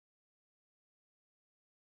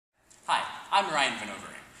I'm Ryan Van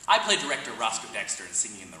Overing. I play director Roscoe Dexter in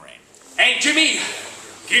Singin in the Rain. Hey, Jimmy,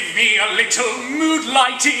 give me a little mood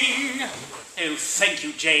lighting. Oh, thank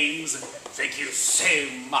you, James. Thank you so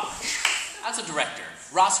much. As a director,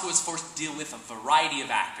 Roscoe is forced to deal with a variety of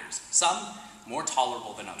actors, some more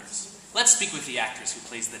tolerable than others. Let's speak with the actress who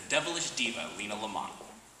plays the devilish diva, Lina Lamont.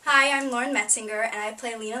 Hi, I'm Lauren Metzinger, and I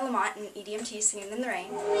play Lina Lamont in EDMT Singin in the Rain.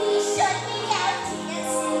 Please shut me out,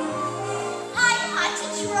 dancing. I had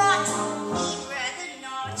to trot. He'd rather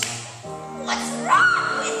not. What's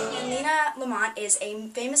wrong with And you? Lina Lamont is a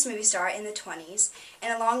famous movie star in the 20s,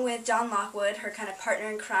 and along with John Lockwood, her kind of partner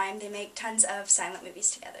in crime, they make tons of silent movies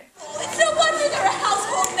together. It's no wonder there are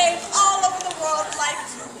household names all over the world like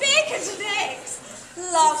bacon and eggs.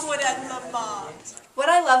 Lockwood and Lamont. What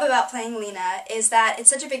I love about playing Lina is that it's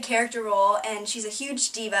such a big character role, and she's a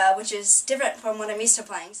huge diva, which is different from what I'm used to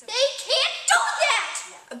playing. So They can't do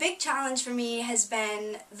that! a big challenge for me has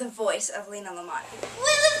been the voice of Lina Lamont.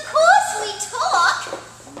 Well, of course we talk.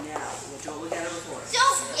 Now, we'll do what we gotta before.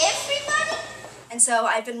 Don't everybody? And so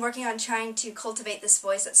I've been working on trying to cultivate this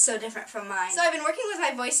voice that's so different from mine. So I've been working with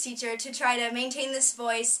my voice teacher to try to maintain this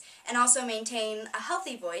voice and also maintain a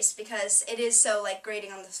healthy voice because it is so like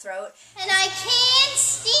grating on the throat. And I can't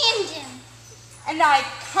stand him. And I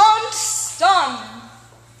can't stand him.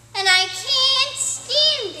 And I can't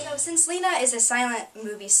stand him. So since Lina is a silent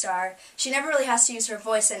movie star, she never really has to use her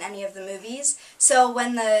voice in any of the movies. So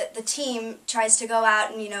when the team tries to go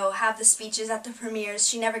out and, have the speeches at the premieres,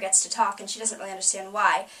 she never gets to talk and she doesn't really understand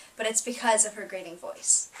why, but it's because of her grating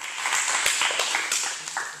voice.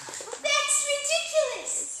 That's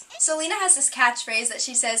ridiculous. So Lina has this catchphrase that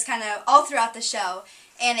she says kind of all throughout the show,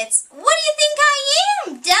 and it's, "What do you think I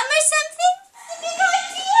am, dumb or something?" The big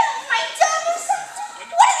idea. Am I dumb or something?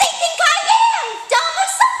 What do they think I am? Dumb or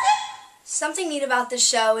something? Something neat about this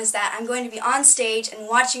show is that I'm going to be on stage and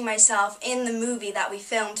watching myself in the movie that we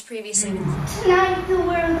filmed previously. Tonight the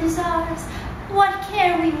world is ours. What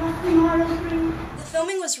care we what tomorrow brings? The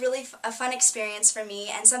filming was really a fun experience for me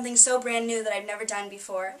and something so brand new that I've never done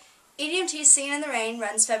before. EDMT Singin in the Rain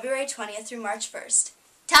runs February 20th through March 1st.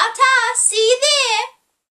 Ta-ta. See you there.